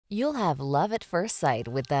You'll have love at first sight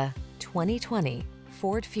with the 2020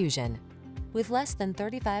 Ford Fusion. With less than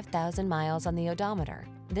 35,000 miles on the odometer,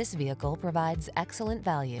 this vehicle provides excellent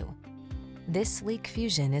value. This sleek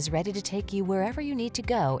Fusion is ready to take you wherever you need to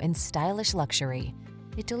go in stylish luxury.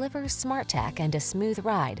 It delivers smart tech and a smooth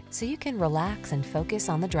ride so you can relax and focus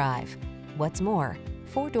on the drive. What's more,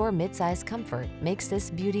 four-door midsize comfort makes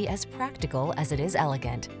this beauty as practical as it is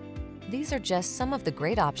elegant. These are just some of the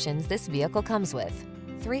great options this vehicle comes with: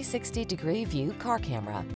 360-degree view car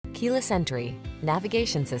camera, keyless entry,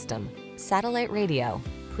 navigation system, satellite radio,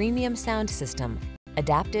 premium sound system,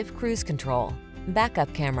 adaptive cruise control,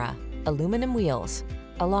 backup camera, aluminum wheels,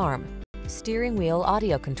 alarm, steering wheel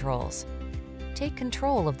audio controls. Take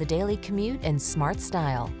control of the daily commute in smart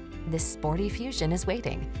style. This sporty Fusion is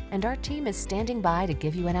waiting, and our team is standing by to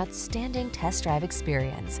give you an outstanding test drive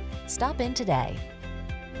experience. Stop in today.